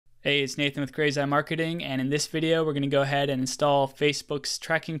Hey, it's Nathan with Crazy Marketing, and in this video we're going to go ahead and install Facebook's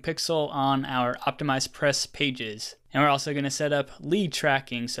tracking pixel on our OptimizePress pages. And we're also going to set up lead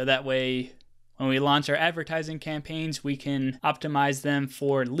tracking so that way when we launch our advertising campaigns we can optimize them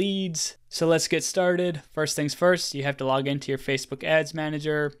for leads. So let's get started. First things first, you have to log into your Facebook Ads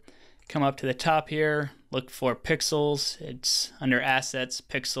Manager. Come up to the top here, look for pixels. It's under Assets,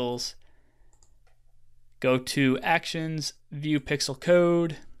 Pixels. Go to Actions, View Pixel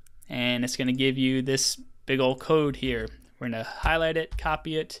Code. And it's going to give you this big old code here. We're going to highlight it,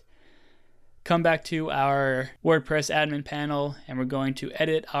 copy it, come back to our WordPress admin panel, and we're going to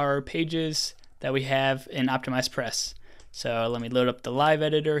edit our pages that we have in OptimizePress. So let me load up the live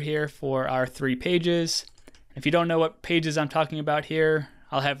editor here for our 3 pages. If you don't know what pages I'm talking about here,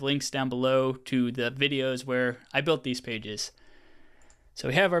 I'll have links down below to the videos where I built these pages. So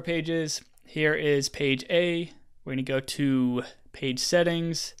we have our pages. Here is page A. We're going to go to page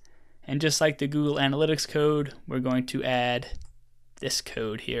settings. And just like the Google Analytics code, we're going to add this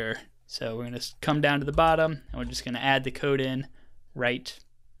code here. So we're going to come down to the bottom and we're just going to add the code in right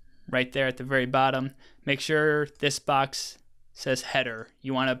there at the very bottom. Make sure this box says header.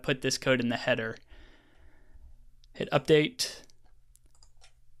 You want to put this code in the header. Hit update,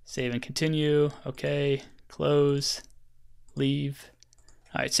 save and continue. Okay, close, leave.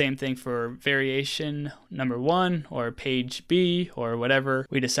 All right, same thing for variation number 1 or page B or whatever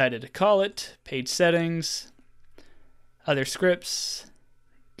we decided to call it. Page settings, other scripts.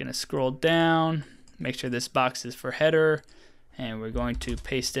 Gonna scroll down, make sure this box is for header, and we're going to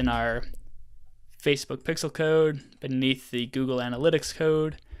paste in our Facebook pixel code beneath the Google Analytics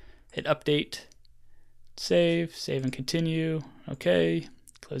code. Hit update, save and continue. Okay,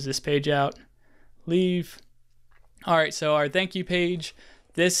 close this page out, leave. All right, so our thank you page.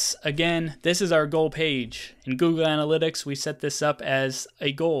 This is our goal page. In Google Analytics, we set this up as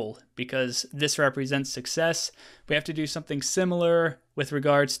a goal because this represents success. We have to do something similar with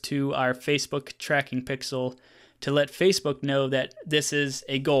regards to our Facebook tracking pixel to let Facebook know that this is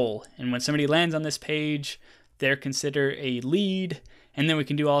a goal. And when somebody lands on this page, they're considered a lead. And then we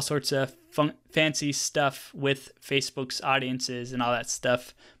can do all sorts of fancy stuff with Facebook's audiences and all that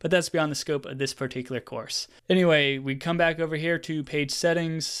stuff. But that's beyond the scope of this particular course. Anyway, we come back over here to page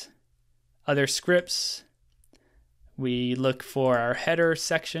settings, other scripts. We look for our header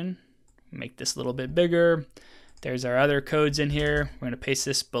section. Make this a little bit bigger. There's our other codes in here. We're going to paste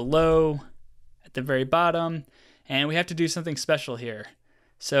this below at the very bottom. And we have to do something special here.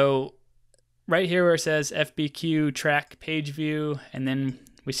 So right here where it says FBQ track page view, and then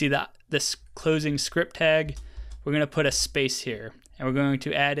we see this closing script tag, we're going to put a space here, and we're going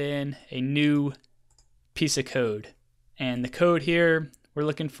to add in a new piece of code. And the code here we're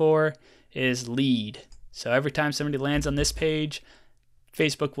looking for is lead. So every time somebody lands on this page,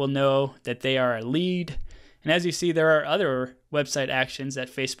 Facebook will know that they are a lead. And as you see, there are other website actions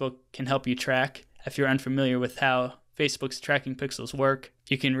that Facebook can help you track. If you're unfamiliar with how Facebook's tracking pixels work,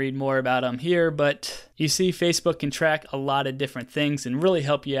 you can read more about them here, but you see Facebook can track a lot of different things and really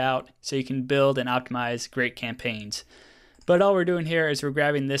help you out so you can build and optimize great campaigns. But all we're doing here is we're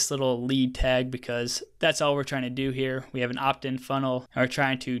grabbing this little lead tag because that's all we're trying to do here. We have an opt-in funnel and we're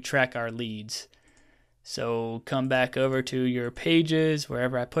trying to track our leads. So come back over to your pages,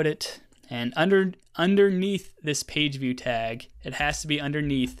 wherever I put it, and underneath this page view tag, it has to be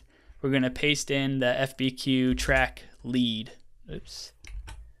underneath, we're going to paste in the FBQ track lead. Oops.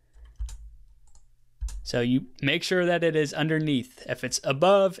 So you make sure that it is underneath. If it's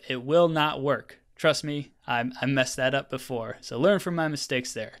above, it will not work. Trust me, I messed that up before. So learn from my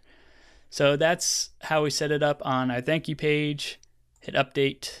mistakes there. So that's how we set it up on our thank you page. Hit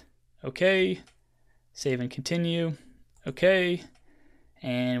update, okay. Save and continue, okay.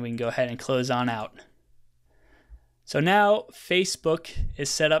 And we can go ahead and close on out. So now Facebook is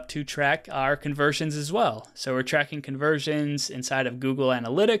set up to track our conversions as well. So we're tracking conversions inside of Google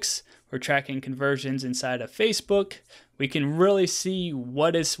Analytics. We're tracking conversions inside of Facebook. We can really see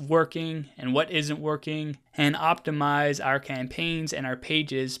what is working and what isn't working and optimize our campaigns and our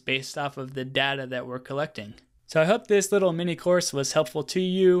pages based off of the data that we're collecting. So I hope this little mini course was helpful to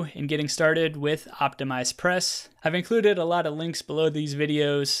you in getting started with OptimizePress. I've included a lot of links below these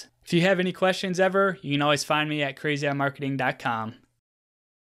videos. If you have any questions ever, you can always find me at crazymarketing.com.